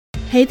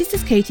Hey, this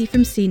is Katie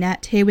from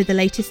CNET, here with the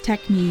latest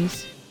tech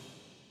news.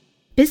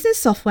 Business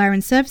software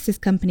and services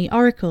company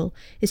Oracle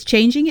is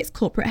changing its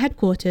corporate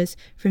headquarters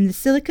from the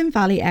Silicon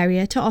Valley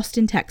area to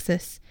Austin,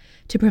 Texas,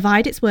 to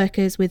provide its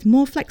workers with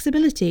more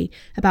flexibility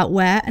about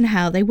where and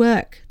how they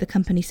work, the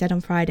company said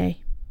on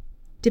Friday.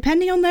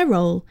 Depending on their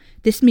role,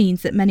 this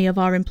means that many of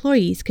our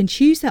employees can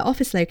choose their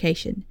office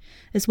location,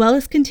 as well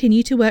as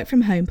continue to work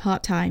from home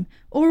part-time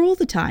or all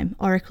the time,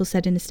 Oracle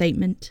said in a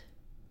statement.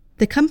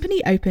 The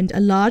company opened a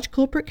large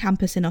corporate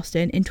campus in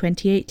Austin in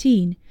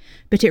 2018,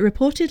 but it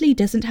reportedly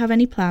doesn't have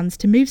any plans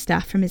to move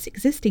staff from its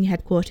existing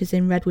headquarters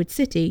in Redwood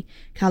City,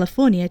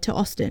 California, to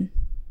Austin.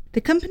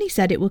 The company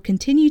said it will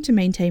continue to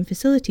maintain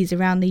facilities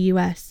around the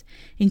US,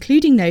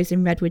 including those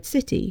in Redwood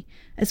City,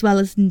 as well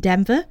as in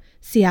Denver,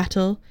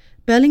 Seattle,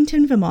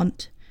 Burlington,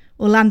 Vermont,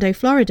 Orlando,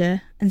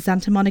 Florida, and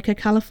Santa Monica,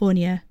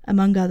 California,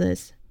 among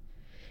others.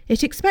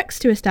 It expects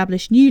to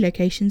establish new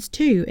locations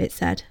too, it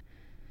said.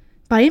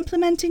 By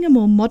implementing a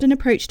more modern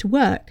approach to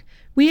work,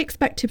 we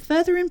expect to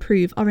further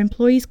improve our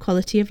employees'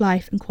 quality of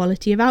life and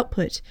quality of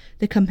output,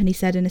 the company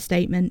said in a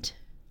statement.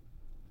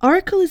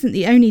 Oracle isn't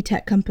the only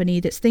tech company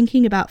that's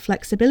thinking about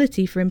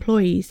flexibility for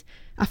employees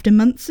after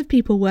months of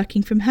people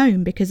working from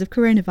home because of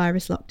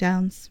coronavirus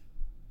lockdowns.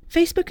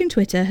 Facebook and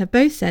Twitter have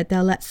both said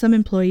they'll let some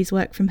employees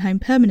work from home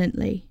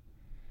permanently.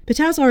 But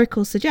as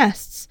Oracle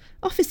suggests,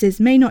 offices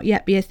may not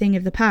yet be a thing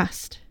of the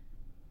past.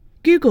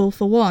 Google,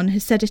 for one,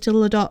 has said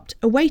it'll adopt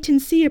a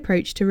wait-and-see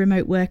approach to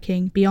remote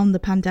working beyond the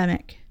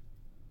pandemic.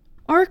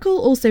 Oracle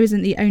also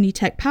isn't the only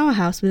tech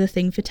powerhouse with a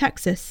thing for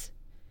Texas.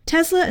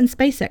 Tesla and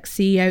SpaceX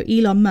CEO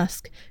Elon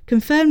Musk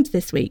confirmed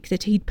this week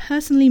that he'd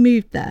personally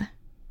moved there.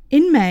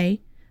 In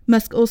May,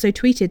 Musk also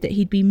tweeted that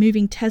he'd be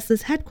moving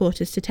Tesla's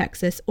headquarters to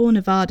Texas or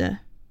Nevada.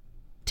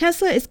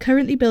 Tesla is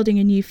currently building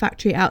a new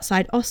factory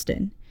outside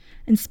Austin,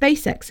 and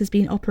SpaceX has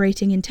been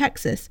operating in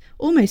Texas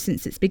almost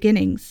since its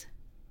beginnings.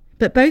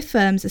 But both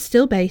firms are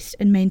still based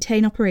and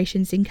maintain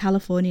operations in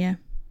California.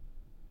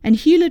 And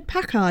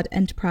Hewlett-Packard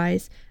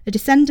Enterprise, a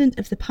descendant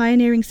of the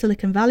pioneering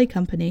Silicon Valley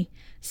company,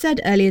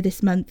 said earlier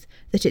this month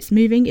that it's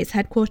moving its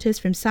headquarters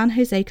from San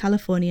Jose,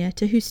 California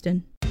to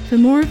Houston. For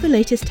more of the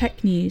latest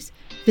tech news,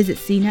 visit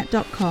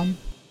cnet.com.